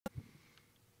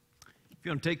If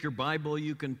you want to take your Bible,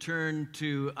 you can turn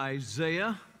to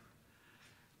Isaiah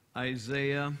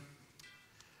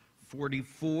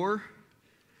 44.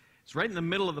 It's right in the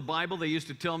middle of the Bible. They used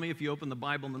to tell me if you open the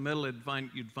Bible in the middle,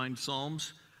 you'd find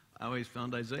Psalms. I always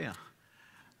found Isaiah.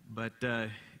 But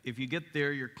if you get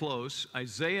there, you're close.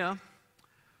 Isaiah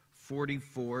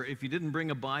 44. If you didn't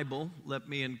bring a Bible, let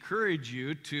me encourage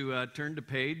you to turn to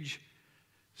page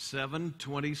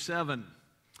 727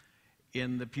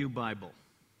 in the Pew Bible.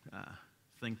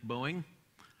 Think Boeing,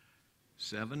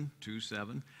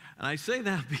 727. And I say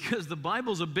that because the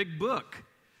Bible's a big book.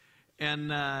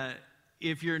 And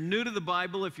if you're new to the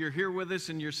Bible, if you're here with us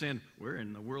and you're saying, where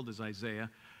in the world is Isaiah?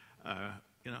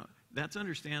 That's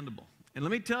understandable. And let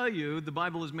me tell you, the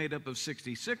Bible is made up of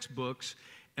 66 books,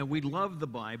 and we love the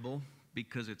Bible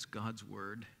because it's God's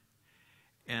Word.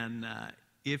 And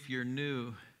if you're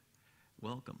new,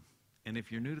 welcome. And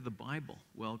if you're new to the Bible,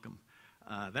 welcome.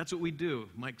 That's what we do.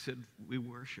 Mike said we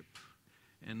worship,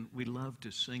 and we love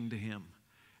to sing to Him,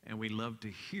 and we love to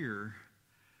hear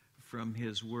from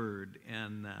His Word.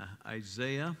 And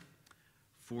Isaiah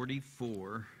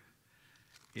 44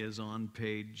 is on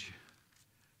page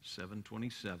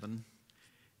 727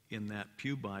 in that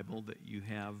Pew Bible that you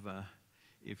have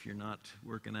if you're not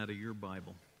working out of your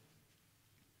Bible.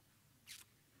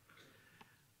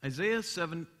 Isaiah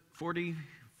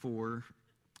 44,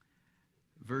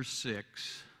 verse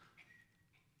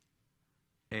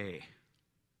 6a.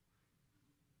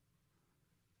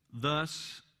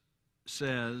 Thus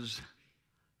says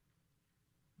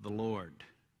the Lord.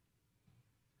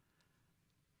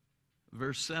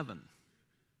 Verse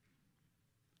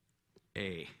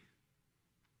 7a.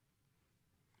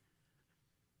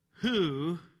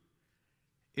 Who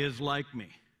is like me?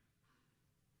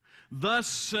 Thus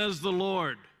says the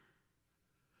Lord.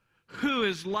 Who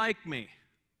is like me?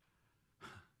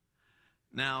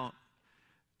 Now,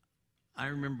 I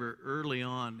remember early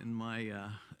on in my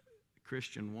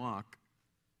Christian walk,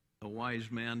 a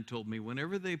wise man told me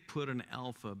whenever they put an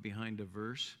alpha behind a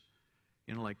verse,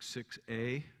 like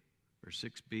 6a or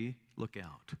 6b, look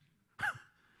out.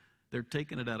 They're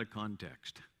taking it out of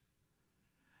context.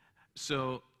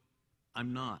 So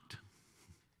I'm not.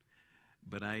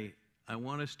 But I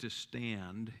want us to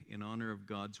stand in honor of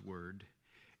God's Word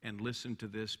and listen to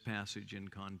this passage in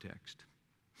context.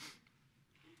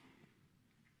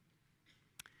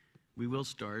 We will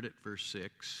start at verse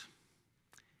 6,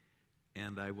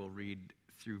 and I will read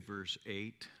through verse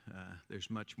 8. There's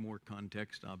much more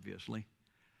context, obviously,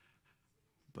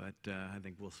 but I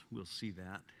think we'll see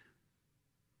that.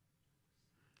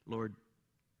 Lord,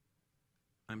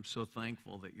 I'm so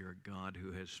thankful that you're a God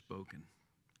who has spoken,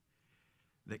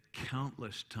 that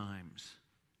countless times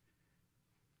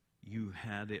you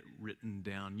had it written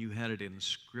down, you had it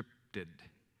inscripted,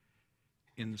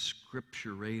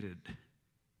 inscripturated.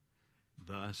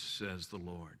 Thus says the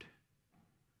Lord.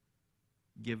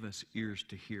 Give us ears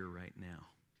to hear right now,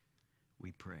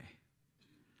 we pray.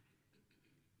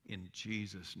 In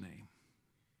Jesus' name,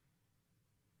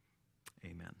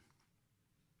 amen.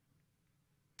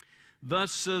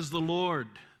 Thus says the Lord,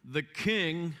 the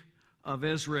King of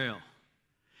Israel,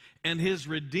 and His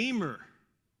Redeemer,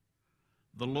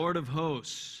 the Lord of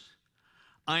hosts.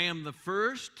 I am the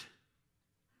first,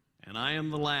 and I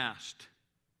am the last.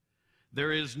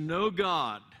 There is no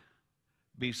God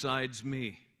besides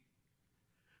me.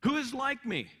 Who is like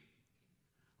me?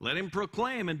 Let him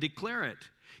proclaim and declare it.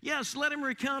 Yes, let him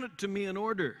recount it to me in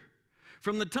order.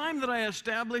 From the time that I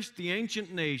established the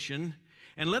ancient nation,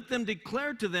 and let them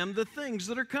declare to them the things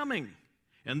that are coming,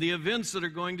 and the events that are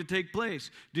going to take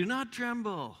place. Do not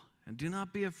tremble, and do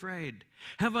not be afraid.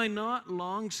 Have I not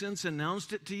long since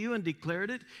announced it to you and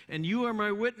declared it? And you are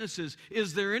my witnesses.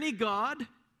 Is there any God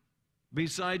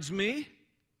besides me?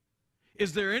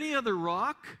 Is there any other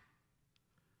rock?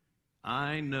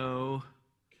 I know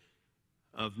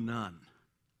of none.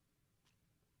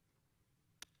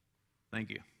 Thank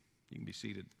you. You can be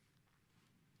seated.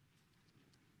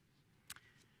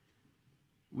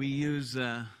 We use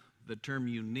the term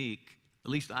unique,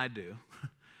 at least I do,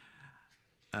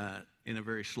 in a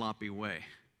very sloppy way.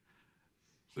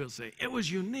 We'll say, it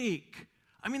was unique.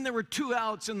 I mean, there were 2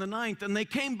 outs in the 9th, and they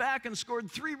came back and scored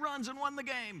 3 runs and won the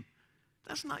game.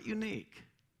 That's not unique.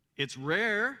 It's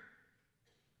rare,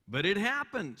 but it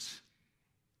happens.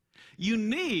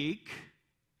 Unique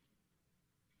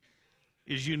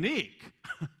is unique.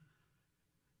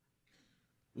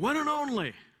 One and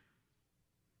only.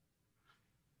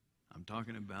 I'm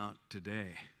talking about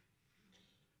today.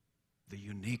 The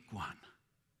unique one.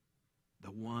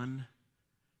 The one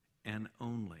and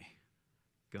only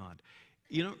God.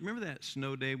 You know, remember that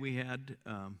snow day we had?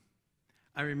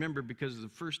 I remember because it was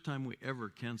the first time we ever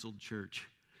canceled church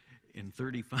in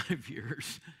 35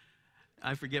 years.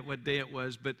 I forget what day it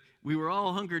was, but we were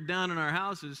all hunkered down in our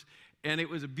houses, and it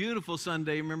was a beautiful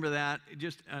Sunday. Remember that?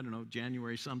 Just, I don't know,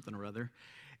 January something or other.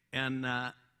 And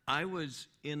I was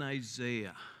in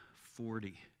Isiah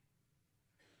 40.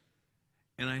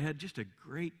 And I had just a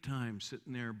great time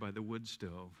sitting there by the wood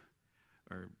stove,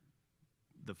 or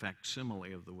the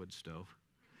facsimile of the wood stove,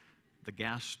 the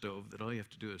gas stove that all you have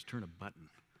to do is turn a button.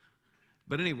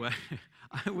 But anyway,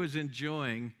 I was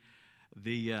enjoying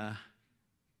the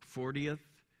 40th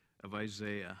of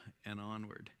Isiah and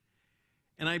onward.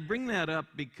 And I bring that up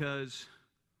because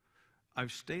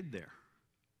I've stayed there.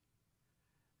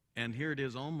 And here it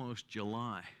is almost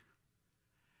July.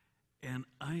 And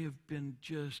I have been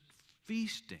just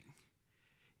feasting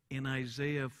in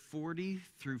Isaiah 40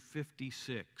 through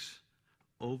 56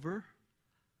 over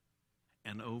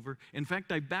and over. In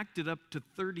fact, I backed it up to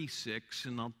 36,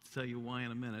 and I'll tell you why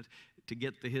in a minute, to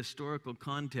get the historical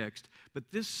context. But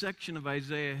this section of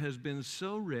Isaiah has been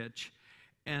so rich,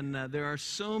 and there are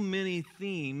so many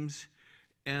themes.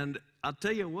 And I'll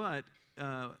tell you what,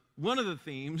 one of the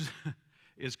themes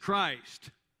is Christ.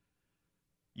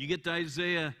 You get to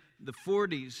Isaiah the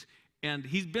 40s, and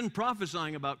he's been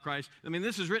prophesying about Christ. I mean,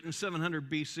 this is written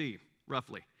 700 BC,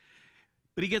 roughly.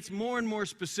 But he gets more and more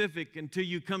specific until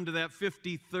you come to that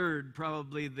 53rd,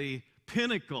 probably the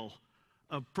pinnacle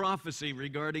of prophecy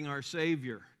regarding our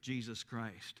Savior, Jesus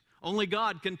Christ. Only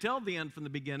God can tell the end from the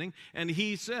beginning, and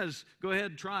he says, go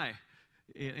ahead, try,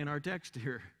 in our text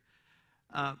here.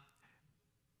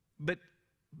 But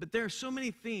there are so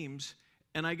many themes,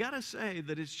 and I got to say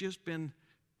that it's just been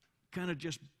kind of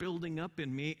just building up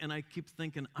in me, and I keep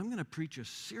thinking, I'm going to preach a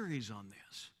series on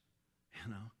this,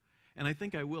 you know. And I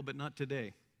think I will, but not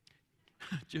today.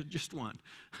 just one.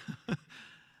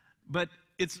 But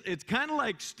it's kind of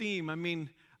like steam. I mean,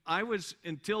 I was,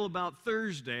 until about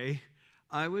Thursday,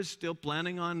 I was still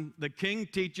planning on the King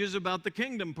teaches about the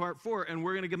kingdom, part 4, and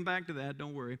we're going to come back to that,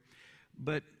 don't worry.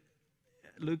 But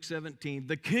Luke 17,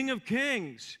 the King of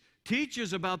Kings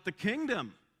teaches about the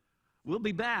kingdom. We'll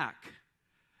be back.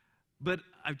 But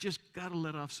I've just got to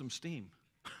let off some steam,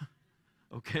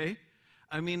 okay?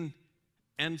 I mean,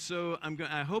 and so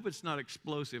I hope it's not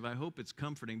explosive. I hope it's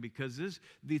comforting, because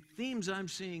the themes I'm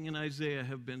seeing in Isaiah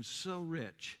have been so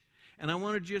rich. And I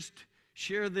want to just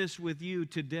share this with you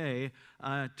today.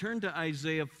 Turn to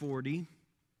Isaiah 40,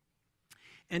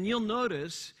 and you'll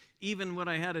notice, even what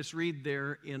I had us read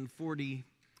there in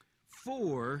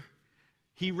 44,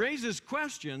 he raises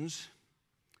questions,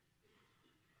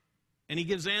 and he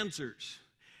gives answers.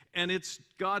 And it's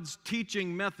God's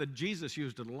teaching method. Jesus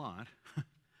used it a lot.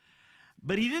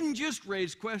 But he didn't just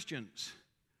raise questions.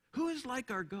 Who is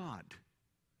like our God?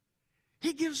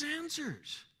 He gives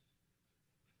answers.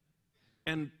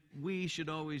 And we should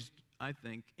always, I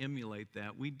think, emulate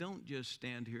that. We don't just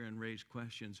stand here and raise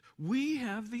questions. We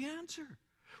have the answer.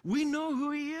 We know who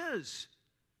he is.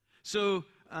 So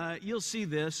you'll see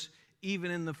this even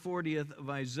in the 40th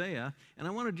of Isaiah. And I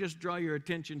want to just draw your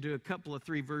attention to a couple of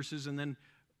 3 verses, and then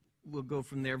we'll go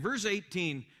from there. Verse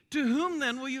 18, to whom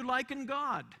then will you liken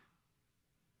God?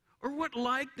 Or what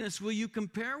likeness will you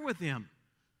compare with him?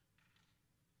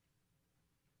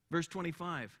 Verse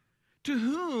 25, to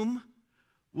whom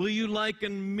will you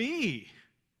liken me,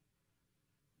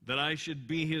 that I should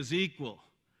be his equal,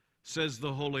 says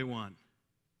the Holy One.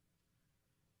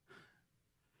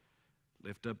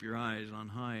 Lift up your eyes on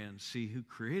high and see who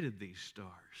created these stars.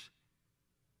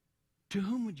 To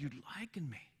whom would you liken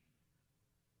me?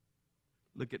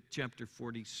 Look at chapter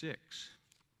 46.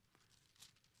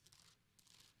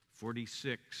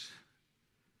 46,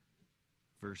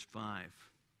 verse 5.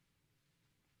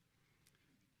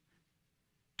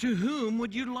 To whom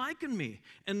would you liken me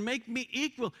and make me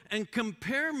equal and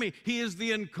compare me? He is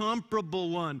the incomparable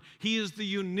one. He is the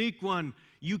unique one.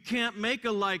 You can't make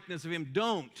a likeness of him.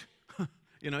 Don't.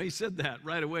 You know, he said that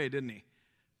right away, didn't he?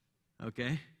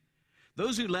 Okay?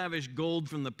 Those who lavish gold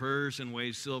from the purse and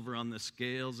weigh silver on the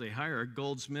scales, they hire a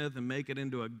goldsmith and make it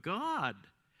into a god.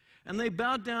 And they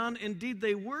bow down, indeed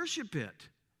they worship it.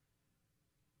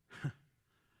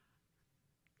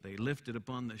 They lift it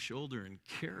upon the shoulder and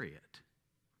carry it.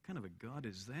 What kind of a God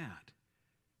is that?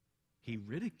 He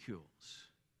ridicules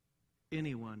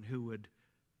anyone who would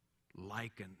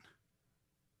liken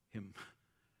him.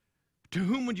 To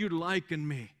whom would you liken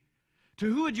me?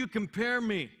 To who would you compare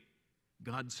me?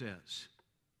 God says.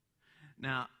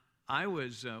 Now, I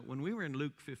was, when we were in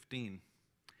Luke 15,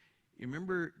 you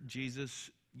remember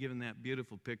Jesus giving that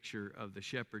beautiful picture of the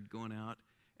shepherd going out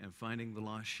and finding the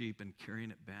lost sheep and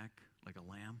carrying it back like a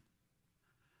lamb?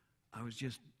 I was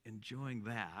just enjoying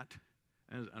that.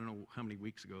 I don't know how many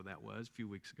weeks ago that was, a few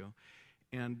weeks ago.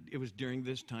 And it was during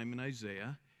this time in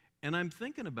Isaiah. And I'm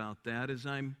thinking about that as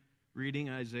I'm reading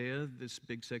Isaiah, this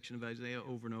big section of Isaiah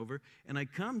over and over. And I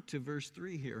come to verse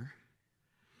 3 here,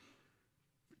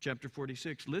 chapter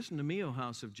 46. Listen to me, O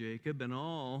house of Jacob, and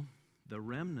all the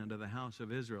remnant of the house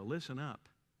of Israel. Listen up.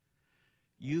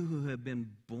 You who have been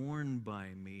born by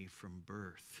me from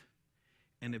birth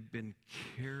and have been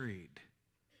carried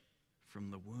from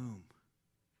the womb,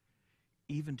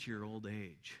 even to your old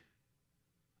age,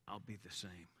 I'll be the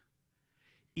same.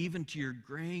 Even to your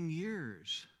graying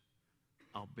years,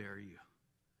 I'll bear you.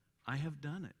 I have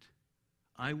done it.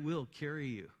 I will carry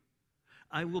you.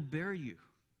 I will bear you.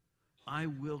 I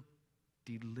will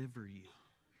deliver you.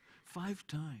 5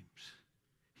 times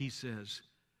he says,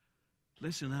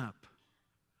 listen up.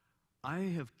 I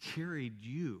have carried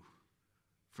you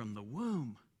from the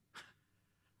womb.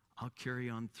 I'll carry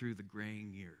on through the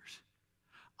graying years.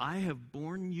 I have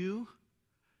borne you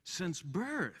since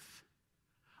birth.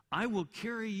 I will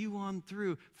carry you on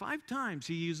through. 5 times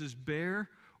he uses bear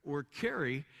or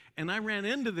carry. And I ran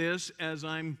into this as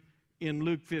I'm in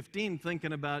Luke 15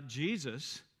 thinking about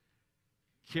Jesus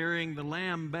carrying the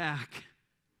lamb back.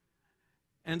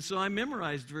 And so I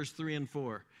memorized verse 3 and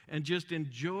 4 and just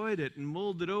enjoyed it and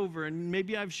mulled it over. And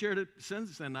maybe I've shared it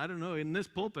since then. I don't know. In this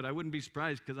pulpit, I wouldn't be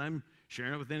surprised because I'm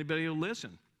sharing it with anybody who'll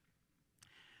listen.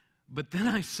 But then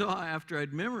I saw, after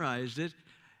I'd memorized it,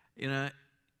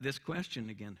 this question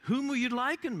again. Whom will you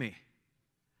liken me?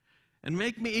 And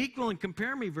make me equal and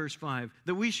compare me, verse 5,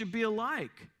 that we should be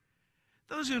alike.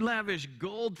 Those who lavish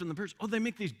gold from the purse, they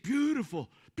make these beautiful,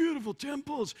 beautiful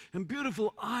temples and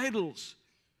beautiful idols.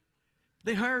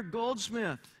 They hire a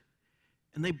goldsmith,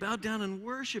 and they bow down and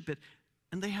worship it,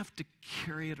 and they have to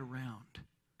carry it around.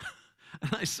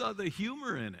 And I saw the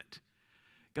humor in it.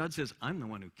 God says, I'm the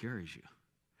one who carries you.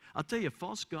 I'll tell you,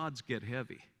 false gods get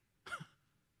heavy.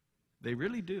 They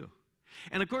really do.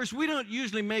 And of course, we don't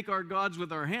usually make our gods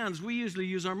with our hands. We usually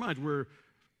use our minds. We're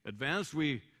advanced.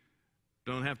 We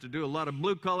don't have to do a lot of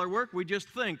blue-collar work. We just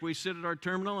think. We sit at our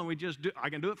terminal and we just do. I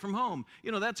can do it from home.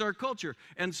 That's our culture.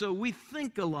 And so we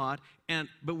think a lot,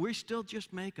 but we still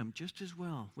just make them just as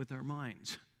well with our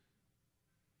minds.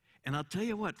 And I'll tell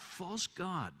you what, false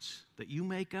gods that you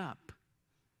make up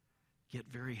get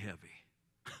very heavy.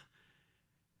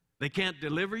 They can't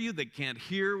deliver you. They can't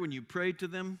hear when you pray to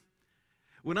them.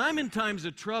 When I'm in times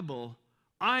of trouble,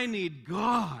 I need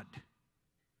God,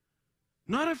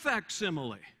 not a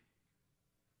facsimile.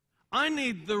 I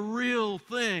need the real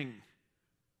thing.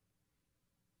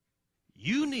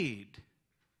 You need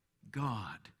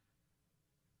God.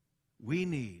 We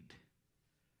need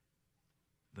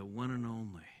the one and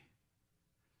only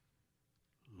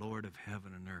Lord of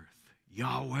heaven and earth,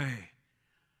 Yahweh.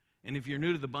 And if you're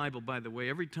new to the Bible, by the way,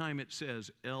 every time it says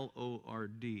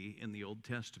L-O-R-D in the Old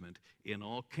Testament, in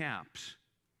all caps,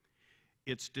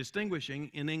 it's distinguishing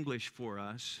in English for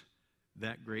us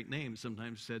that great name,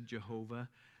 sometimes said Jehovah.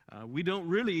 We don't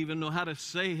really even know how to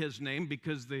say his name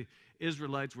because the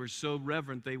Israelites were so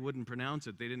reverent they wouldn't pronounce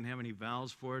it. They didn't have any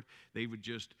vowels for it. They would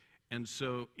just, and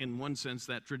so in one sense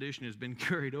that tradition has been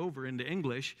carried over into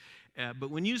English.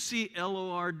 But when you see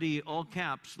L-O-R-D, all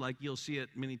caps, like you'll see it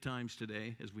many times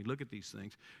today as we look at these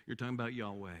things, you're talking about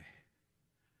Yahweh,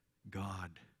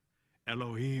 God,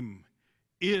 Elohim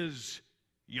is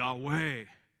Yahweh,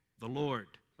 the Lord,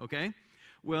 okay?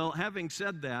 Well, having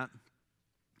said that,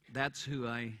 that's who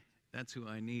I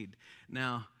need.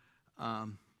 Now,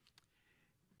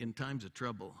 in times of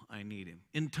trouble, I need him.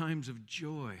 In times of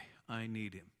joy, I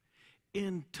need him.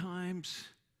 In times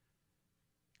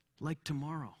like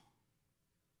tomorrow,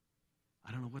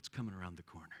 I don't know what's coming around the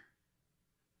corner.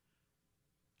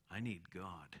 I need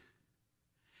God.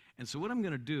 And so what I'm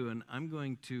going to do, and I'm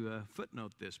going to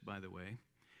footnote this, by the way,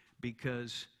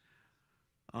 because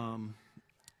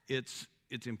it's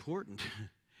important.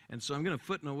 And so I'm going to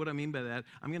footnote what I mean by that.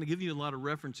 I'm going to give you a lot of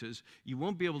references. You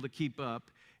won't be able to keep up.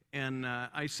 And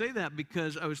I say that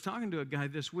because I was talking to a guy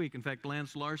this week. In fact,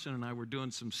 Lance Larson and I were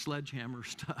doing some sledgehammer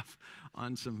stuff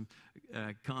on some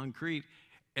concrete.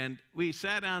 And we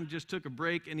sat down and just took a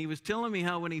break. And he was telling me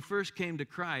how when he first came to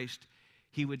Christ,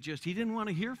 he didn't want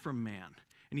to hear from man.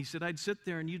 And he said, I'd sit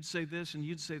there and you'd say this and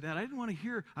you'd say that. I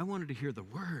wanted to hear the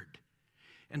word.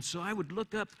 And so I would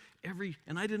look up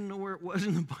and I didn't know where it was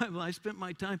in the Bible. I spent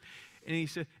my time. And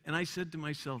I said to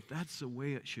myself, that's the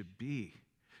way it should be.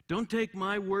 Don't take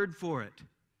my word for it.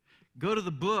 Go to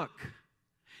the book.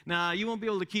 Now, you won't be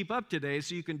able to keep up today,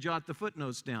 so you can jot the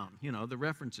footnotes down, the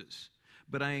references.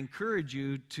 But I encourage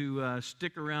you to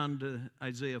stick around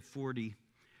Isaiah 40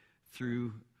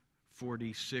 through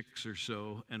 46 or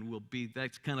so, and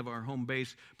that's kind of our home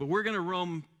base. But we're going to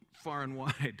roam far and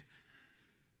wide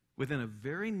within a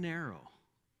very narrow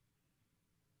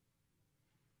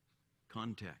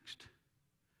context.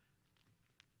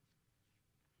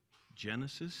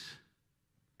 Genesis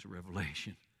to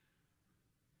Revelation.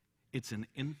 It's an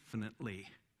infinitely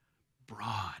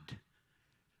broad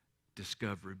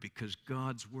discovery because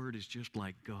God's Word is just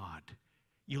like God.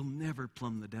 You'll never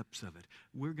plumb the depths of it.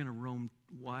 We're going to roam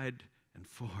wide and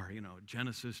far,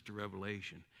 Genesis to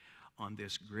Revelation, on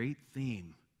this great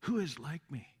theme. Who is like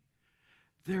me?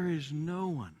 There is no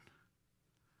one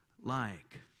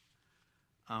like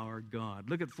our God.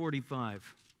 Look at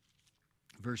 45,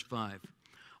 verse 5.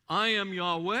 I am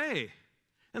Yahweh,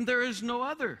 and there is no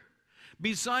other.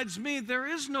 Besides me, there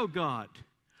is no God.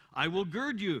 I will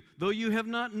gird you, though you have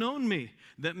not known me,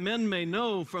 that men may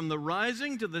know from the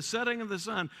rising to the setting of the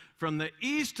sun, from the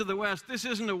east to the west. This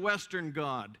isn't a Western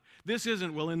God. This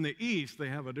isn't, well, in the east they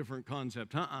have a different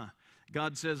concept.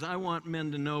 God says, I want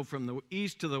men to know from the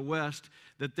east to the west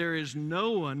that there is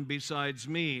no one besides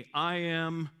me. I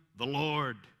am the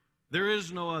Lord. There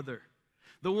is no other.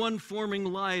 The one forming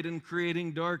light and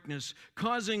creating darkness,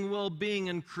 causing well-being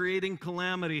and creating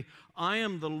calamity. I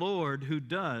am the Lord who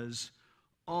does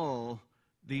all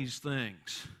these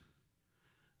things.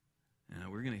 And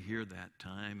we're going to hear that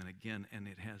time and again, and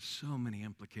it has so many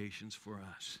implications for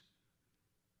us.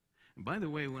 And by the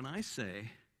way, when I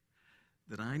say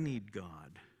that I need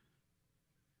God,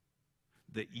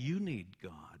 that you need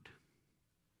God,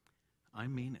 I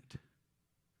mean it.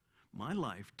 My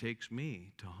life takes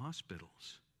me to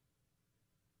hospitals,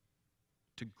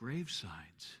 to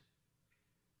gravesides,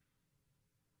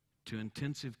 to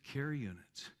intensive care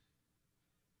units.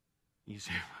 You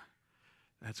say,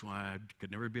 that's why I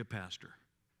could never be a pastor.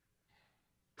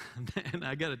 And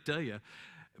I got to tell you,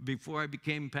 before I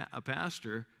became a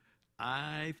pastor,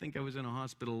 I think I was in a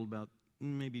hospital about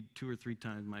maybe 2 or 3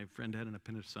 times. My friend had an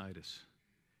appendicitis,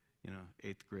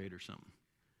 8th grade or something.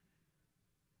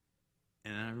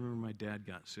 And I remember my dad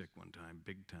got sick one time,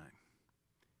 big time.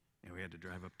 And we had to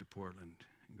drive up to Portland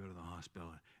and go to the hospital.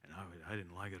 And I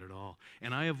didn't like it at all.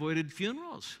 And I avoided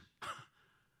funerals.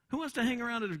 Who wants to hang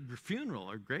around at a funeral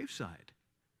or graveside?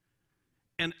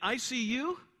 And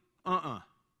ICU?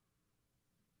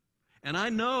 And I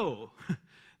know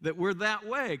that we're that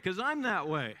way because I'm that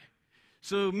way.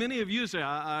 So many of you say,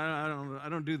 I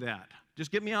don't do that.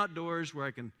 Just get me outdoors where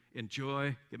I can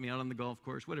enjoy, get me out on the golf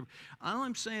course, whatever. All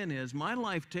I'm saying is my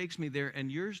life takes me there, and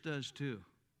yours does too.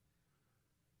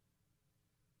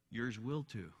 Yours will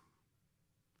too.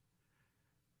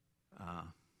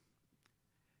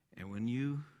 And when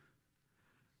you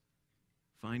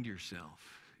find yourself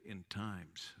in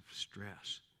times of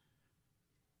stress,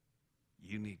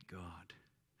 you need God.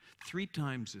 3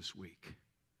 times this week,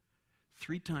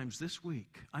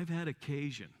 I've had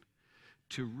occasion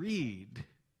to read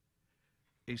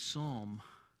a psalm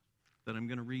that I'm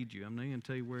going to read you. I'm not going to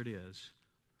tell you where it is.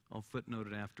 I'll footnote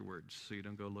it afterwards so you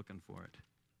don't go looking for it.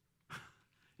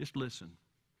 Just listen.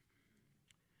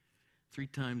 3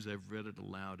 times I've read it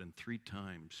aloud, and 3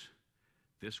 times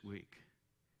this week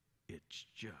it's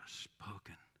just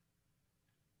spoken.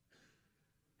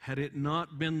 Had it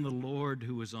not been the Lord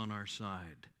who was on our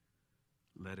side,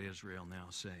 let Israel now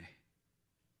say.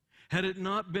 Had it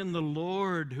not been the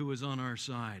Lord who was on our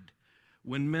side,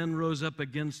 when men rose up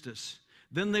against us,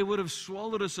 then they would have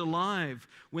swallowed us alive.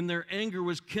 When their anger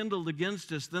was kindled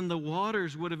against us, then the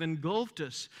waters would have engulfed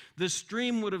us. The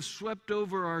stream would have swept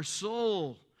over our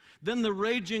soul. Then the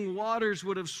raging waters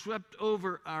would have swept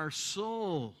over our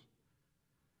soul.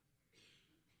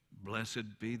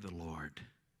 Blessed be the Lord,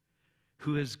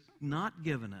 who has not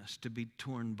given us to be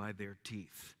torn by their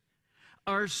teeth.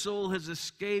 Our soul has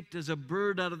escaped as a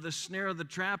bird out of the snare of the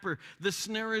trapper. The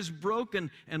snare is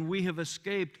broken, and we have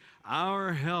escaped.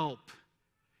 Our help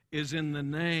is in the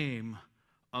name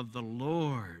of the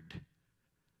Lord,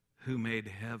 who made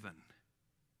heaven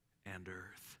and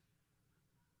earth.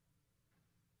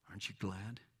 Aren't you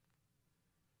glad?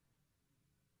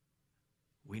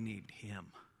 We need Him,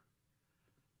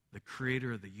 the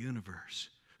creator of the universe,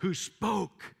 who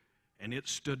spoke, and it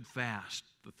stood fast,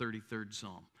 the 33rd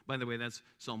Psalm. By the way, that's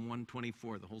Psalm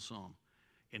 124, the whole psalm.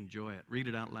 Enjoy it. Read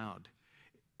it out loud.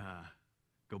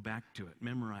 Go back to it.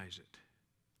 Memorize it.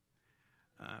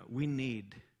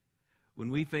 When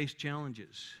we face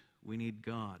challenges, we need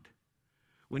God.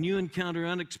 When you encounter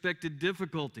unexpected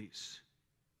difficulties,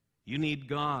 you need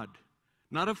God.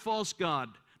 Not a false God,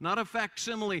 not a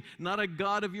facsimile, not a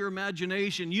God of your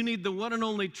imagination. You need the one and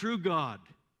only true God.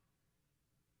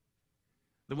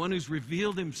 The one who's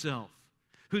revealed Himself,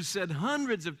 who's said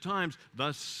hundreds of times,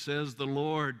 thus says the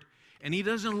Lord. And he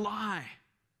doesn't lie.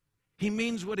 He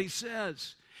means what he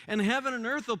says. And heaven and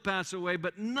earth will pass away,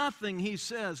 but nothing he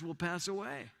says will pass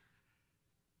away.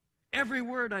 Every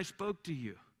word I spoke to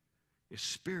you is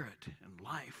spirit and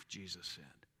life, Jesus said.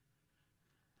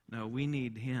 No, we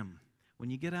need him.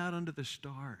 When you get out under the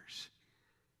stars,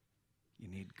 you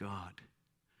need God.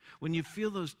 When you feel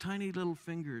those tiny little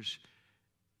fingers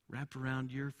wrap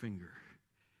around your finger,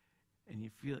 and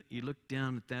you look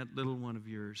down at that little one of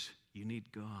yours, you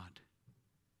need God.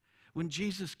 When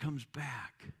Jesus comes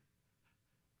back,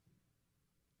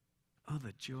 oh,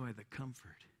 the joy, the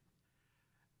comfort.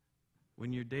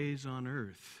 When your days on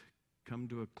earth come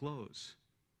to a close,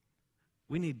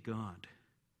 we need God.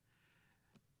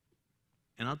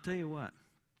 And I'll tell you what,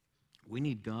 we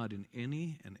need God in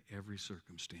any and every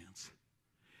circumstance.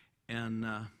 And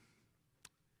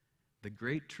the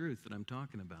great truth that I'm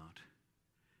talking about,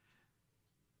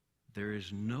 there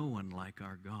is no one like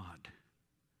our God.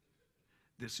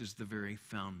 This is the very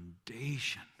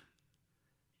foundation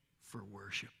for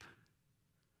worship.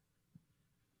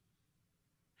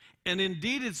 And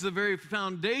indeed, it's the very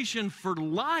foundation for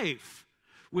life.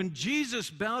 When Jesus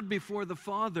bowed before the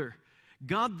Father,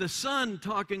 God the Son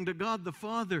talking to God the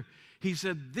Father, he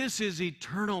said, "This is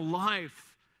eternal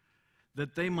life,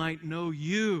 that they might know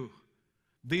you,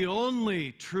 the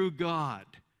only true God,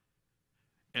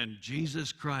 and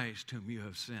Jesus Christ whom you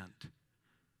have sent."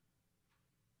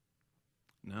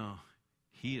 No,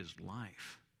 he is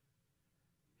life.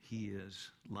 He is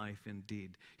life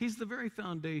indeed. He's the very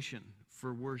foundation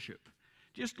for worship.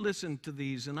 Just listen to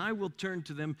these, and I will turn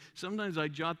to them. Sometimes I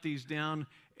jot these down,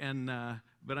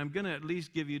 but I'm going to at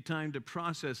least give you time to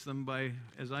process them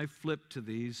as I flip to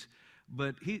these.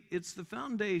 But it's the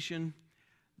foundation,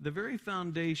 the very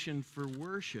foundation for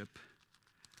worship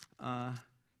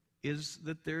is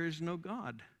that there is no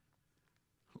God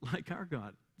like our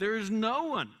God. There is no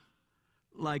one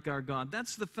like our God.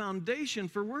 That's the foundation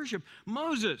for worship.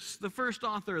 Moses, the first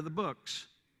author of the books,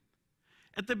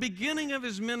 at the beginning of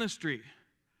his ministry,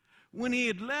 when he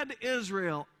had led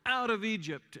Israel out of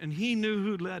Egypt, and he knew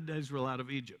who led Israel out of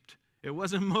Egypt. It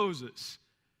wasn't Moses.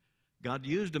 God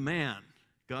used a man.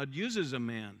 God uses a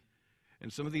man.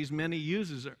 And some of these men he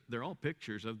uses, they're all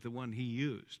pictures of the one he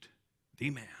used, the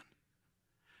man.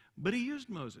 But he used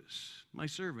Moses, my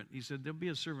servant. He said, there'll be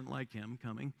a servant like him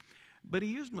coming. But he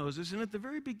used Moses, and at the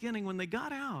very beginning, when they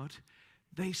got out,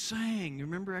 they sang.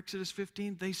 Remember Exodus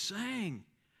 15? They sang.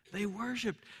 They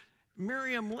worshiped.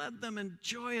 Miriam led them in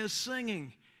joyous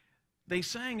singing. They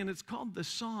sang, and it's called the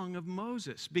Song of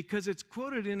Moses because it's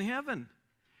quoted in heaven.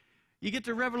 You get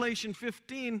to Revelation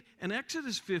 15, and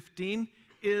Exodus 15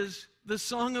 is the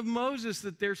Song of Moses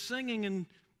that they're singing and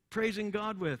praising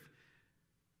God with.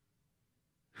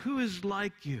 Who is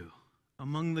like you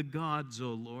among the gods, O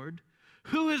Lord?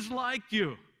 Who is like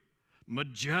you?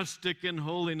 Majestic in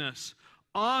holiness,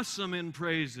 awesome in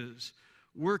praises,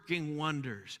 working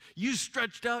wonders. You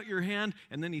stretched out your hand,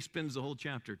 and then he spends the whole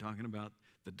chapter talking about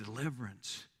the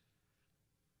deliverance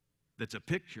that's a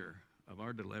picture of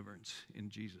our deliverance in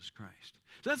Jesus Christ.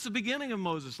 So that's the beginning of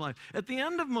Moses' life. At the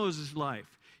end of Moses'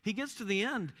 life, he gets to the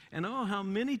end, and oh, how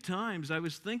many times I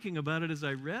was thinking about it as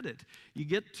I read it. You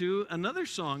get to another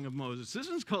song of Moses. This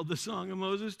one's called the Song of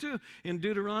Moses, too. In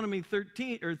Deuteronomy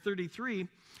 33,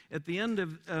 at the end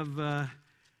of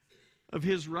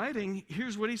his writing,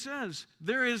 here's what he says.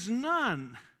 There is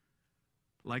none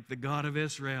like the God of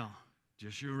Israel,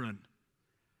 Jeshurun,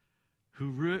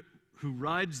 who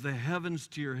rides the heavens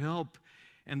to your help,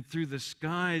 and through the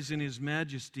skies in his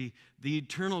majesty. The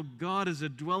eternal God is a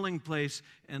dwelling place,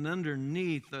 and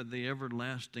underneath are the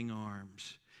everlasting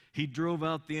arms. He drove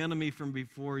out the enemy from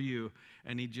before you,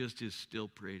 and he just is still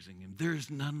praising him. There's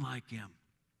none like him.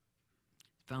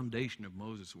 Foundation of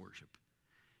Moses' worship.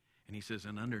 And he says,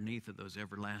 and underneath of those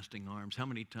everlasting arms. How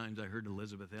many times I heard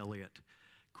Elizabeth Elliot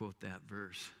quote that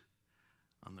verse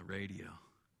on the radio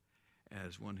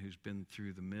as one who's been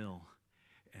through the mill.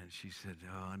 And she said,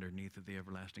 oh, underneath of the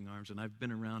everlasting arms. And I've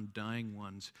been around dying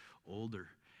ones, older,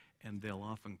 and they'll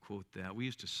often quote that. We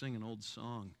used to sing an old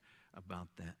song about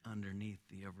that, underneath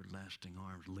the everlasting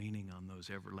arms, leaning on those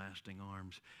everlasting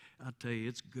arms. I'll tell you,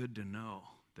 it's good to know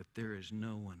that there is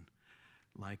no one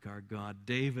like our God.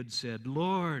 David said,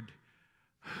 Lord,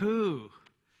 who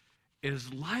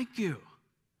is like you?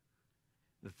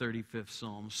 The 35th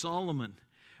Psalm. Solomon,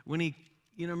 when he,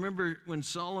 remember when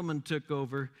Solomon took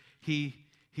over, he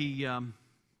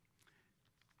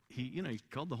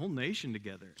called the whole nation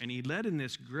together, and he led in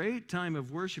this great time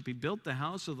of worship. He built the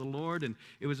house of the Lord, and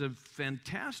it was a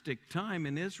fantastic time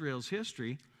in Israel's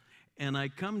history. And I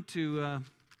come to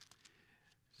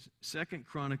 2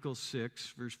 Chronicles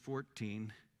 6, verse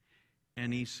 14,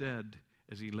 And he said,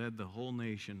 as he led the whole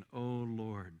nation, O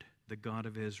Lord, the God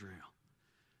of Israel,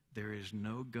 there is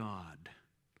no God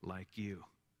like you,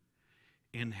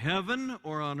 in heaven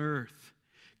or on earth,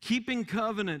 keeping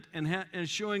covenant and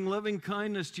showing loving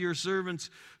kindness to your servants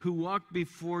who walk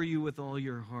before you with all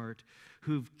your heart,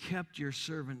 who've kept your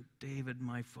servant David,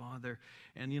 my father.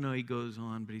 And, he goes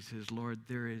on, but he says, Lord,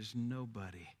 there is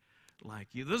nobody like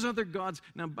you. Those other gods.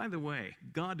 Now, by the way,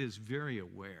 God is very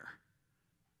aware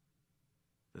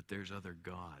that there's other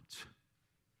gods,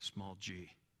 small g,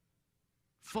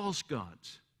 false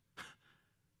gods.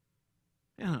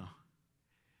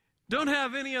 Don't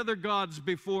have any other gods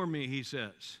before me, he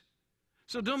says.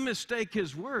 So don't mistake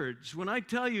his words. When I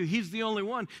tell you he's the only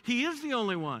one, he is the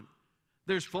only one.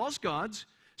 There's false gods.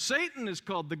 Satan is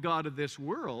called the god of this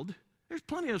world. There's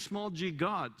plenty of small g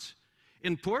gods.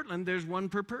 In Portland, there's one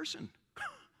per person.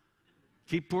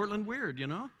 Keep Portland weird,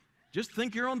 Just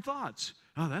think your own thoughts.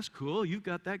 Oh, that's cool. You've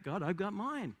got that God. I've got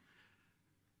mine.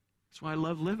 That's why I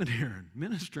love living here and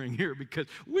ministering here, because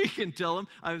we can tell them.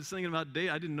 I was thinking about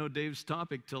Dave. I didn't know Dave's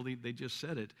topic till they just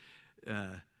said it.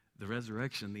 The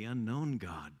resurrection, the unknown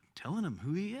God, telling them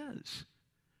who he is.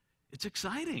 It's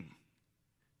exciting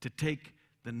to take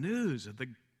the news of the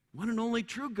one and only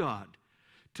true God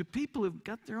to people who've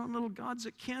got their own little gods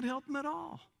that can't help them at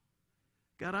all.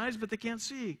 Got eyes, but they can't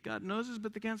see. Got noses,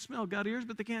 but they can't smell. Got ears,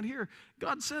 but they can't hear.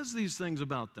 God says these things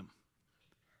about them.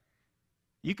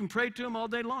 You can pray to them all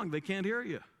day long. They can't hear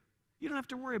you. You don't have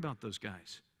to worry about those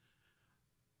guys.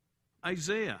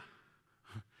 Isiah,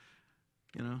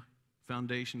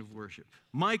 foundation of worship.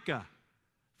 Micah,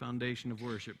 foundation of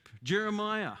worship.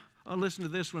 Jeremiah. Oh, listen to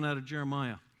this one out of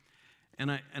Jeremiah.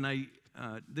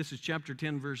 This is chapter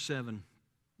 10, verse 7.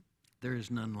 There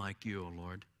is none like you, O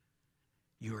Lord.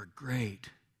 You are great,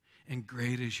 and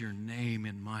great is your name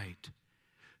in might.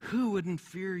 Who wouldn't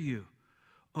fear you,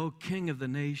 O King of the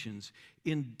nations?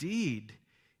 Indeed,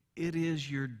 it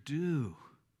is your due.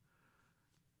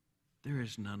 There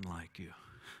is none like you.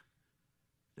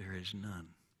 There is none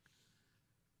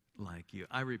like you.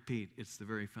 I repeat, it's the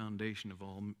very foundation of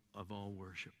all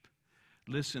worship.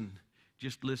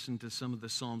 Just listen to some of the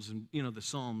Psalms, and the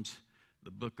Psalms,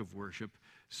 the book of worship.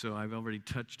 So I've already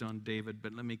touched on David,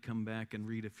 but let me come back and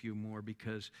read a few more,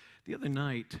 because the other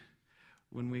night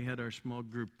when we had our small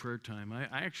group prayer time, I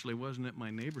actually wasn't at my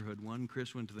neighborhood one.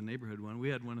 Chris went to the neighborhood one. We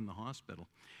had one in the hospital,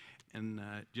 and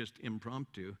just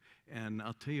impromptu. And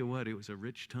I'll tell you what, it was a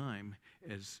rich time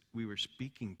as we were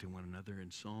speaking to one another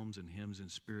in psalms and hymns and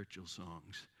spiritual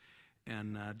songs.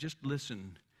 And just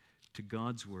listen to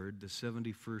God's word, the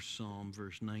 71st Psalm,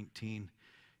 verse 19.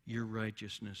 Your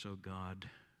righteousness, O God,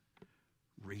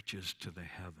 reaches to the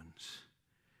heavens.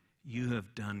 You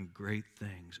have done great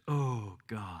things. Oh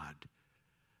God,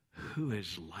 who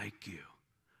is like you?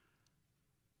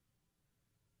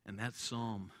 And that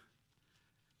psalm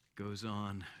goes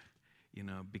on,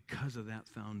 because of that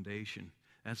foundation.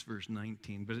 That's verse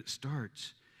 19. But it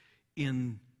starts,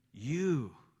 in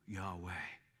you, Yahweh,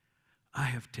 I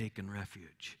have taken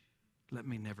refuge. Let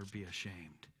me never be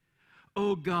ashamed.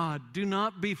 Oh God, do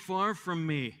not be far from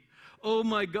me. Oh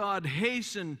my God,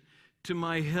 hasten to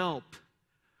my help.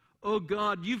 Oh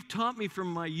God, you've taught me from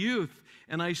my youth,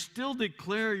 and I still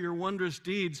declare your wondrous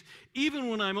deeds. Even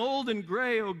when I'm old and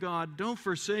gray, oh God, don't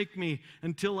forsake me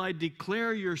until I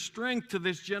declare your strength to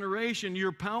this generation,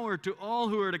 your power to all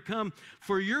who are to come.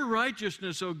 For your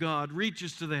righteousness, oh God,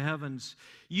 reaches to the heavens.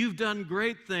 You've done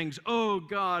great things. Oh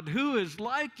God, who is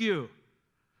like you?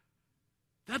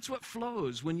 That's what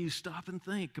flows when you stop and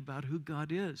think about who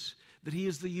God is, that he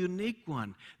is the unique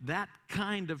one. That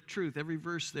kind of truth. Every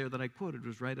verse there that I quoted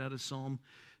was right out of Psalm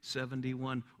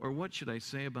 71. Or what should I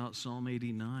say about Psalm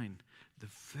 89? The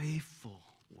faithful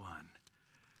one.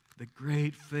 The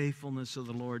great faithfulness of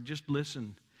the Lord. Just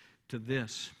listen to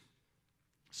this.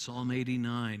 Psalm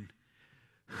 89.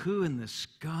 Who in the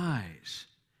skies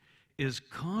is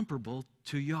comparable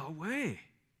to Yahweh?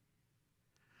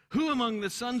 Who among the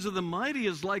sons of the mighty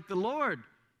is like the Lord?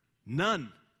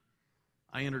 None.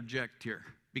 I interject here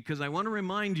because I want to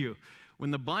remind you,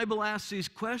 when the Bible asks these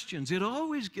questions, it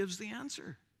always gives the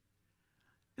answer.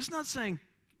 It's not saying,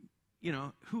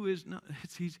 who is, no,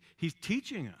 he's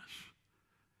teaching us.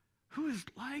 Who is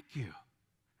like you?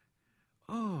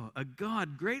 Oh, a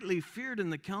God greatly feared in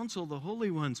the council of the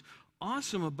holy ones,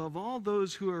 awesome above all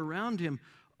those who are around him.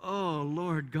 Oh,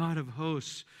 Lord God of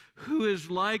hosts, who is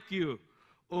like you?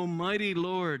 Almighty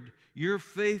Lord, your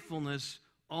faithfulness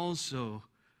also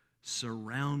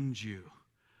surrounds you.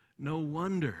 No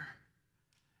wonder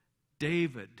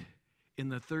David, in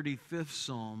the 35th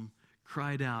Psalm,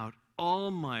 cried out,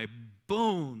 all my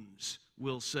bones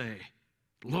will say,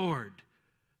 Lord,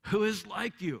 Who is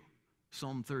like you?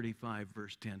 Psalm 35,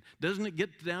 verse 10. Doesn't it get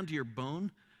down to your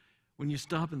bone when you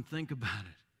stop and think about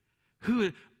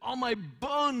it? All my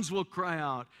bones will cry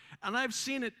out. And I've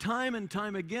seen it time and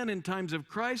time again in times of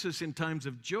crisis, in times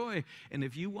of joy. And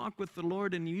if you walk with the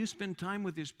Lord and you spend time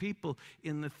with His people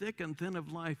in the thick and thin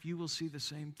of life, you will see the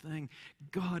same thing.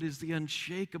 God is the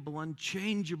unshakable,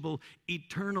 unchangeable,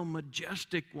 eternal,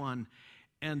 majestic one.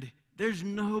 And there's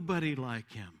nobody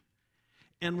like Him.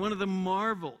 And one of the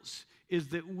marvels is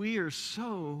that we are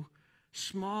so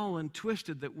small and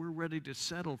twisted that we're ready to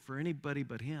settle for anybody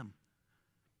but Him.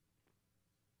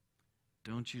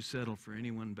 Don't you settle for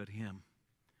anyone but Him.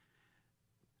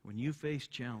 When you face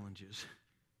challenges,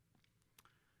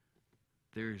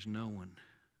 there is no one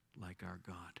like our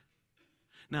God.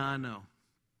 Now, I know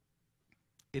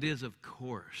it is, of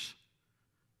course,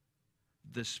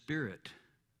 the spirit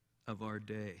of our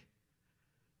day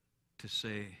to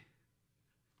say,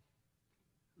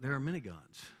 there are many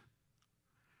gods.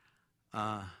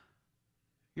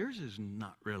 Yours is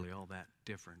not really all that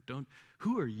different.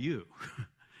 Who are you?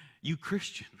 You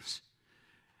Christians.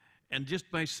 And just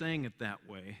by saying it that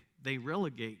way, they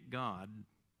relegate God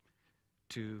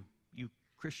to you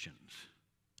Christians.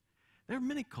 There are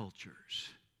many cultures,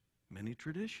 many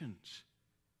traditions,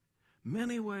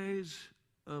 many ways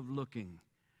of looking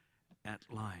at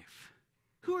life.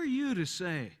 Who are you to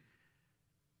say?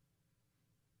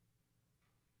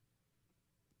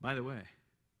 By the way,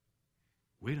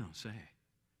 we don't say.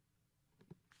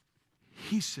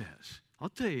 He says. I'll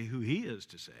tell you who He is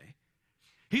to say.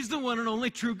 He's the one and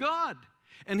only true God.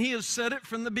 And He has said it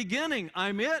from the beginning.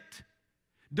 I'm it.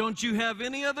 Don't you have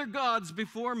any other gods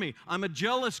before me. I'm a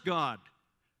jealous God.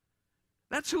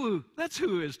 That's who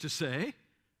is to say.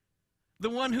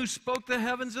 The one who spoke the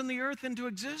heavens and the earth into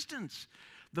existence.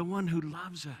 The one who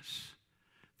loves us.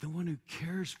 The one who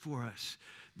cares for us.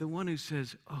 The one who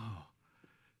says, oh,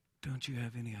 don't you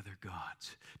have any other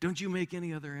gods? Don't you make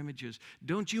any other images?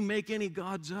 Don't you make any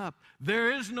gods up?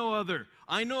 There is no other.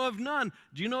 I know of none.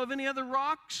 Do you know of any other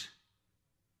rocks?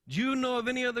 Do you know of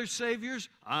any other saviors?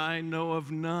 I know of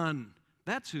none.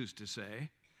 That's who's to say.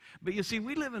 But you see,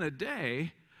 we live in a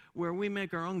day where we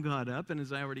make our own God up, and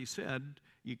as I already said,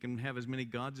 you can have as many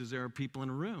gods as there are people in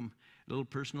a room. Little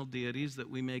personal deities that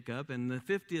we make up. And the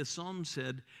 50th Psalm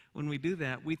said, when we do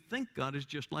that, we think God is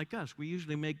just like us. We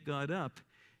usually make God up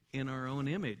in our own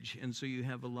image. And so you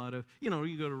have a lot of, you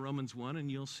go to Romans 1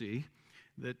 and you'll see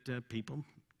that people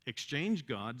exchange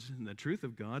gods and the truth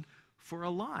of God for a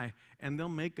lie. And they'll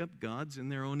make up gods in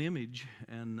their own image.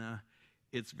 And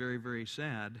it's very, very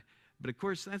sad. But of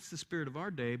course, that's the spirit of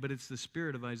our day, but it's the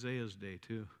spirit of Isaiah's day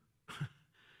too.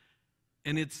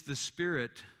 And it's the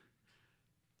spirit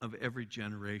of every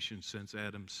generation since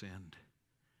Adam sinned.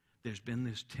 There's been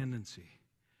this tendency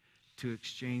to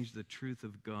exchange the truth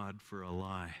of God for a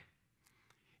lie.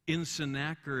 In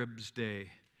Sennacherib's day,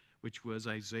 which was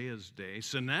Isaiah's day,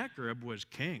 Sennacherib was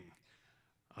king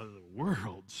of the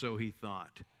world, so he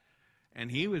thought. And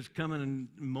he was coming and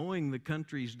mowing the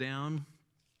countries down.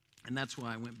 And that's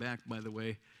why I went back, by the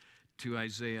way, to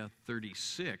Isaiah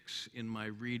 36 in my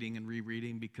reading and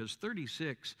rereading, because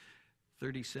 36,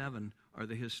 37 are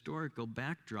the historical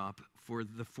backdrop for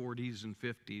the 40s and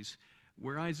 50s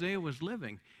where Isaiah was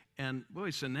living. And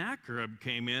boy, Sennacherib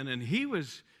came in, and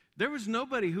there was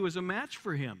nobody who was a match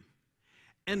for him.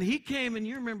 And he came, and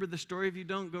you remember the story. If you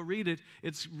don't, go read it.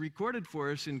 It's recorded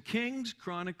for us in Kings,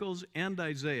 Chronicles, and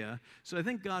Isaiah. So I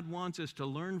think God wants us to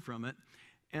learn from it.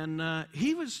 And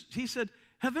he said,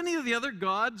 have any of the other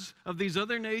gods of these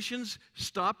other nations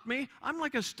stopped me? I'm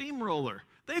like a steamroller.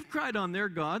 They've cried on their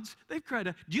gods. They've cried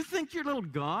out, do you think you're little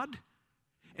God?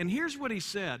 And here's what he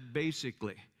said,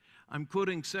 basically. I'm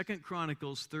quoting 2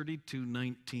 Chronicles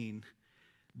 32:19.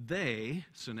 They,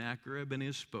 Sennacherib and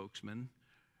his spokesman,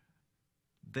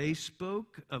 they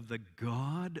spoke of the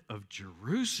God of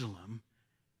Jerusalem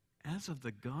as of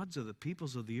the gods of the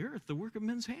peoples of the earth, the work of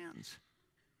men's hands.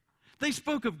 They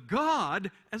spoke of God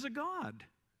as a God.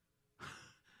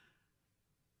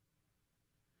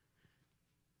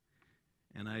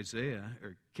 And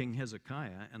King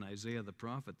Hezekiah and Isaiah the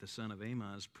prophet, the son of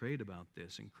Amoz, prayed about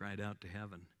this and cried out to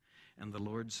heaven. And the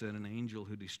Lord sent an angel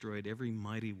who destroyed every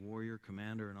mighty warrior,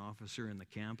 commander, and officer in the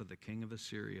camp of the king of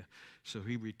Assyria. So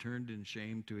he returned in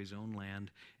shame to his own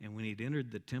land. And when he'd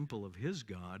entered the temple of his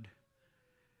God,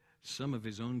 some of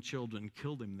his own children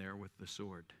killed him there with the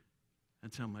sword.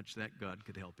 That's how much that God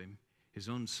could help him. His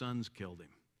own sons killed him.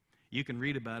 You can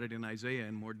read about it in Isaiah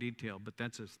in more detail, but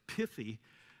that's a pithy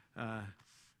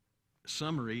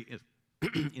summary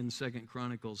in 2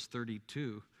 Chronicles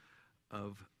 32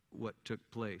 of what took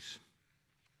place.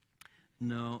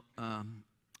 No,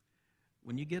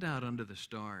 When you get out under the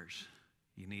stars,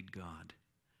 you need God.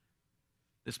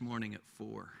 This morning at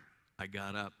 4, I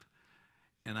got up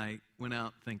and I went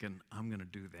out thinking, I'm going to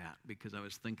do that because I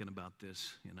was thinking about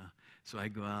this, So I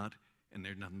go out and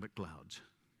there's nothing but clouds.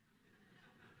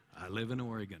 I live in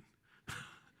Oregon.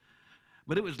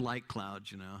 But it was light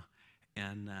clouds,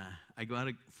 And I go out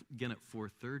again at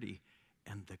 4:30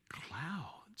 and the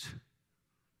clouds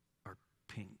are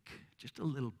pink, just a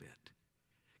little bit.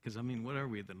 Because, what are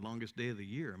we, the longest day of the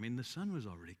year? The sun was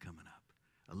already coming up.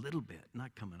 A little bit,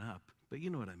 not coming up, but you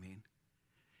know what I mean.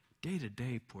 Day to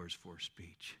day pours forth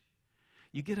speech.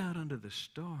 You get out under the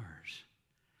stars.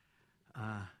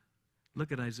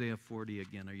 Look at Isaiah 40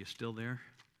 again. Are you still there?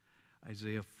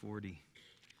 Isaiah 40.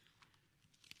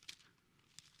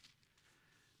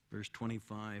 Verse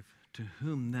 25. To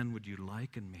whom then would you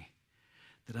liken me,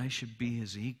 that I should be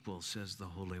his equal, says the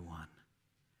Holy One.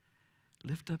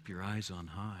 Lift up your eyes on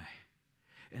high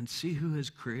and see who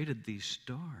has created these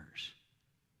stars.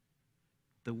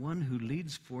 The one who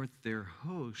leads forth their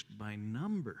host by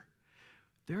number.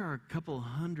 There are a couple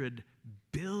 100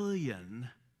 billion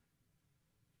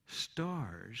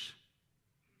stars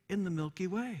in the Milky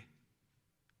Way.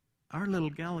 Our little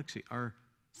galaxy, our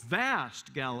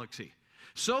vast galaxy.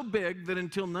 So big that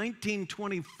until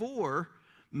 1924,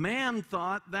 man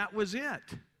thought that was it.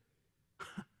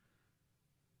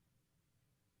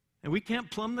 And we can't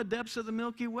plumb the depths of the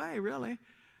Milky Way, really.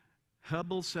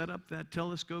 Hubble set up that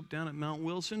telescope down at Mount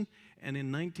Wilson, and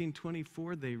in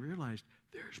 1924 they realized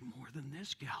there's more than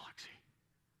this galaxy.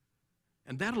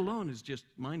 And that alone is just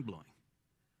mind-blowing.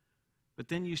 But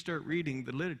then you start reading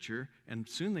the literature, and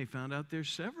soon they found out there's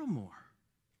several more.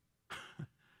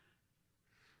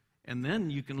 And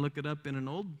then you can look it up in an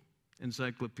old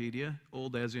encyclopedia,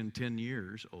 old as in 10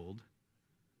 years old,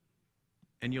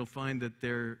 and you'll find that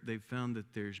they've found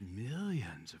that there's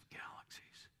millions of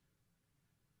galaxies.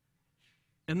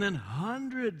 And then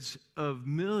hundreds of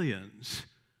millions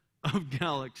of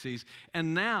galaxies.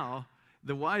 And now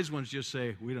the wise ones just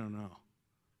say, we don't know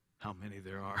how many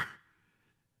there are.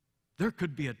 There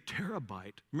could be a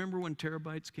terabyte. Remember when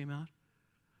terabytes came out?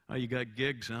 Oh, you got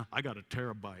gigs, huh? I got a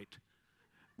terabyte.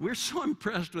 We're so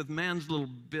impressed with man's little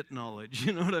bit knowledge,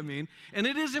 you know what I mean? And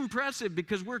it is impressive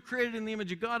because we're created in the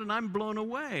image of God, and I'm blown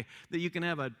away that you can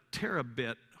have a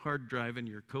terabit hard drive in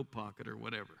your coat pocket or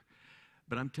whatever.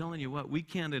 But I'm telling you what, we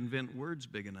can't invent words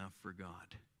big enough for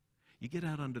God. You get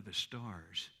out under the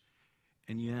stars,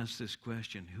 and you ask this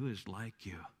question, who is like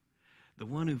you? The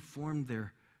one who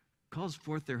calls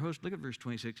forth their host. Look at verse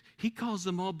 26. He calls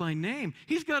them all by name.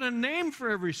 He's got a name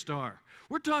for every star.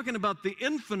 We're talking about the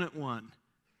infinite one.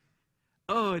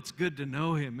 Oh, it's good to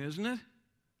know him, isn't it?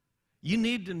 You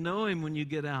need to know him when you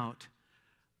get out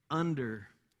under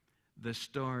the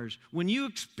stars. When you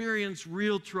experience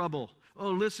real trouble, oh,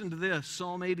 listen to this,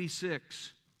 Psalm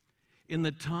 86. In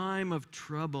the time of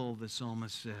trouble, the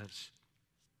psalmist says,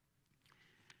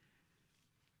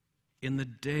 in the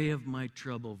day of my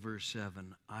trouble, verse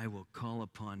 7, I will call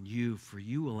upon you, for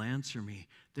you will answer me.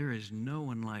 There is no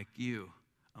one like you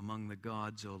among the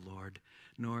gods, O Lord,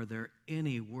 nor are there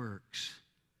any works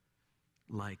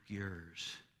like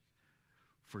yours.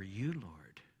 For you,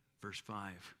 Lord, verse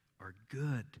 5, are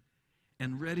good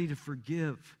and ready to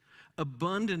forgive,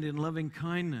 abundant in loving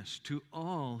kindness to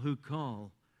all who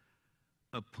call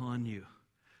upon you.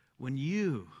 When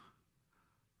you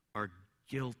are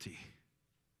guilty,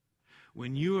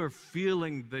 when you are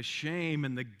feeling the shame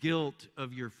and the guilt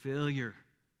of your failure,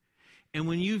 and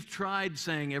when you've tried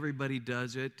saying everybody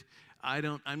does it,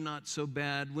 I'm not so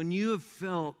bad, when you have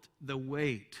felt the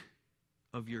weight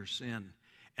of your sin,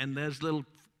 and those little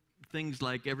things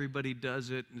like everybody does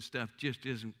it and stuff just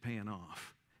isn't paying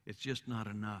off. It's just not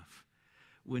enough.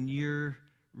 When you're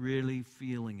really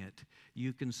feeling it,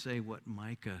 you can say what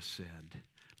Micah said.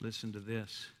 Listen to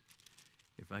this,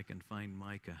 if I can find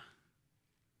Micah.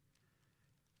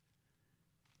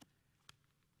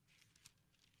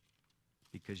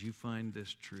 Because you find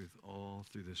this truth all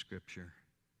through the Scripture.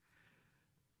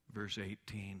 Verse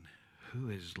 18, who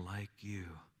is like you?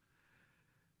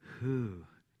 Who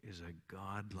is a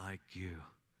God like you,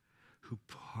 who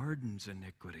pardons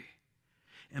iniquity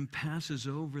and passes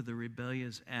over the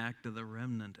rebellious act of the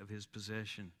remnant of his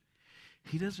possession?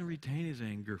 He doesn't retain his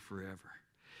anger forever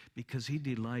because he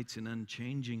delights in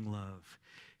unchanging love.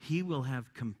 He will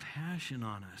have compassion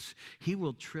on us. He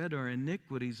will tread our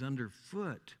iniquities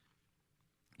underfoot.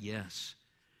 Yes,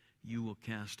 you will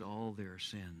cast all their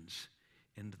sins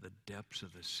into the depths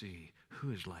of the sea.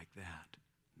 Who is like that?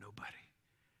 Nobody,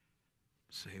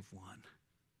 save one.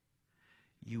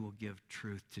 You will give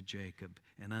truth to Jacob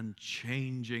and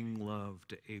unchanging love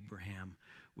to Abraham.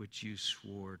 which you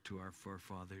swore to our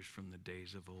forefathers from the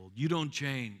days of old. You don't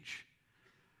change.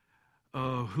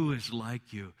 Oh, who is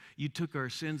like you? You took our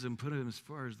sins and put them as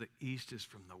far as the east is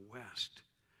from the west.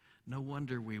 No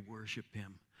wonder we worship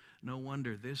him. No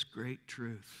wonder this great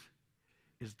truth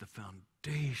is the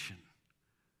foundation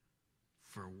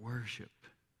for worship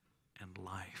and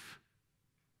life.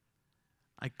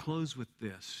 I close with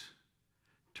this.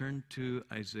 Turn to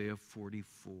Isaiah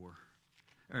 44.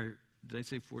 Or did I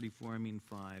say 44? I mean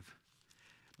 5.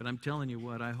 But I'm telling you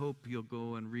what, I hope you'll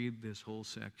go and read this whole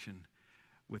section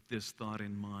with this thought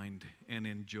in mind and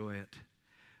enjoy it.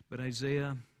 But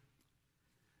Isaiah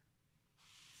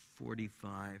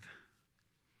 45.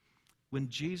 When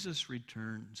Jesus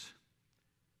returns,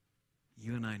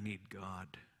 you and I need God.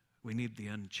 We need the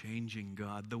unchanging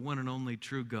God, the one and only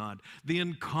true God, the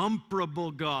incomparable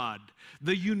God,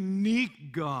 the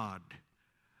unique God.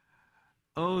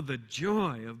 Oh, the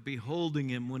joy of beholding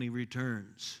him when he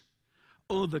returns.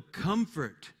 Oh, the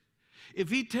comfort. If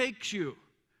he takes you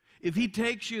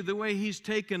the way he's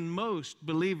taken most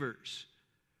believers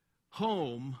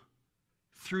home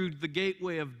through the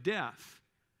gateway of death,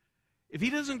 if he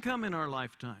doesn't come in our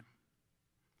lifetime,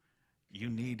 you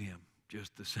need him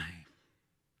just the same.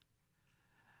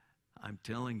 I'm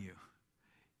telling you,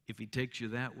 if he takes you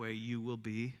that way, you will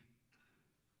be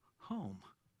home.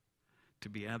 To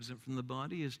be absent from the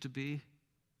body is to be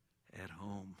at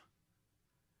home.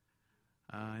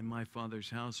 In my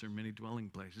Father's house are many dwelling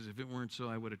places. If it weren't so,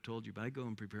 I would have told you, but I go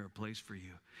and prepare a place for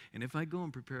you. And if I go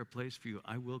and prepare a place for you,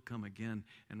 I will come again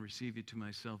and receive you to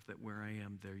myself, that where I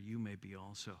am, there you may be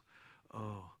also.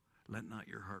 Oh, let not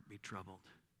your heart be troubled.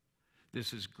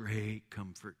 This is great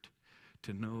comfort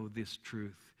to know this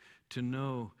truth, to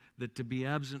know that to be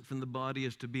absent from the body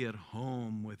is to be at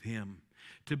home with him.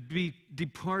 To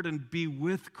depart and be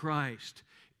with Christ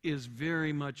is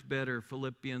very much better.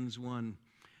 Philippians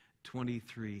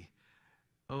 1:23.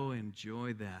 Oh,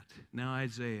 enjoy that. Now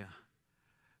Isaiah,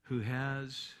 who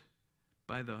has,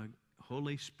 by the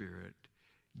Holy Spirit,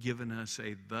 given us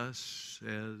a thus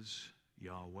says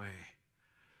Yahweh.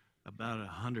 About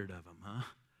 100 of them, huh?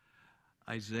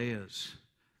 Isaiah's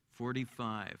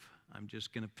 45. I'm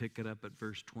just going to pick it up at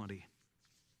verse 20.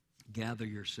 Gather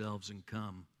yourselves and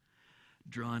come.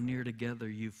 Draw near together,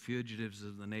 you fugitives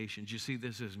of the nations. You see,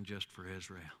 this isn't just for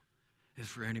Israel. It's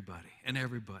for anybody and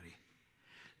everybody.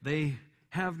 They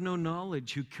have no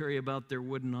knowledge who carry about their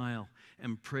wooden idol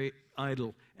and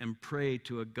pray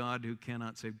to a God who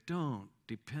cannot save. Don't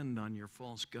depend on your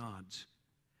false gods.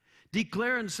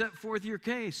 Declare and set forth your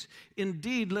case.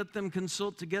 Indeed, let them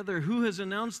consult together. Who has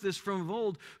announced this from of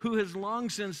old? Who has long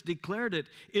since declared it?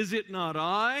 Is it not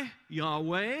I,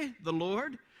 Yahweh, the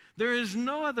Lord? There is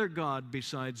no other God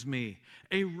besides me,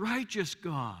 a righteous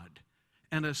God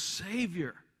and a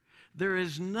Savior. There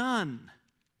is none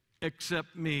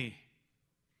except me.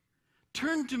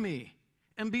 Turn to me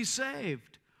and be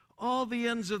saved, all the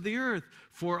ends of the earth,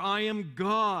 for I am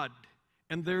God,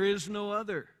 and there is no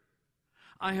other.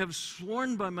 I have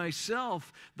sworn by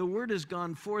myself, the word has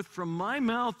gone forth from my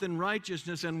mouth in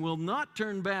righteousness and will not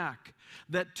turn back,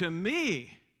 that to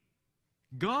me,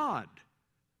 God,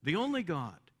 the only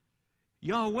God,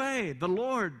 Yahweh, the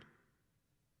Lord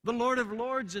of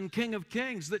lords and King of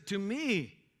kings, that to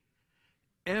me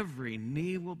every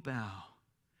knee will bow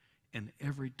and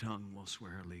every tongue will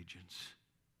swear allegiance.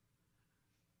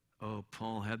 Oh,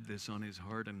 Paul had this on his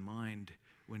heart and mind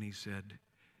when he said,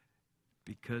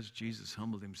 because Jesus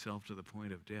humbled himself to the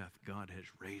point of death, God has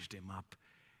raised him up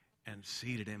and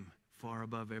seated him far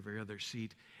above every other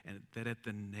seat, and that at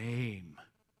the name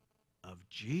of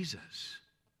Jesus,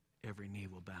 every knee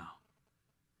will bow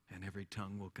and every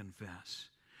tongue will confess.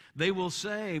 They will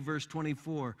say, verse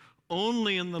 24,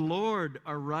 only in the Lord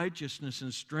are righteousness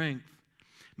and strength.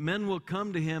 Men will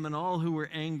come to him, and all who were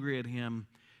angry at him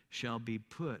shall be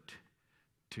put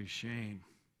to shame.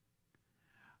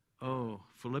 Oh,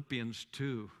 Philippians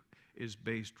 2 is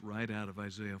based right out of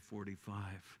Isaiah 45.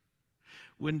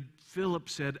 When Philip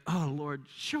said, oh, Lord,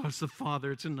 show us the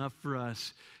Father, it's enough for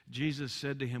us, Jesus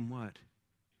said to him what?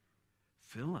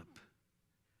 Philip,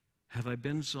 have I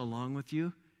been so long with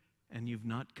you, and you've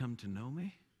not come to know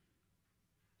me?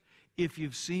 If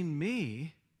you've seen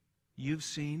me, you've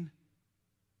seen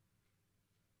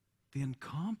the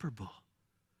incomparable,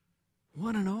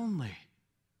 one and only,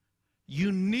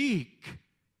 unique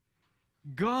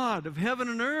God of heaven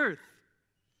and earth.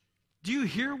 Do you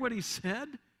hear what he said?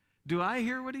 Do I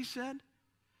hear what he said?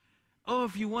 Oh,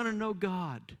 if you want to know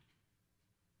God,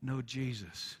 know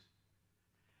Jesus.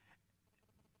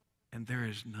 And there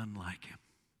is none like him.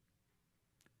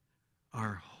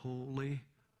 Our holy,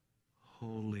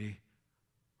 holy,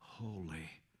 holy,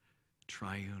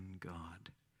 triune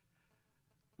God.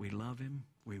 We love him.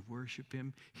 We worship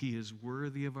him. He is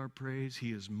worthy of our praise.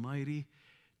 He is mighty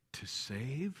to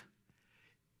save.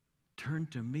 Turn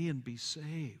to me and be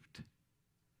saved.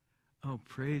 Oh,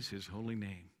 praise his holy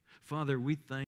name. Father, we thank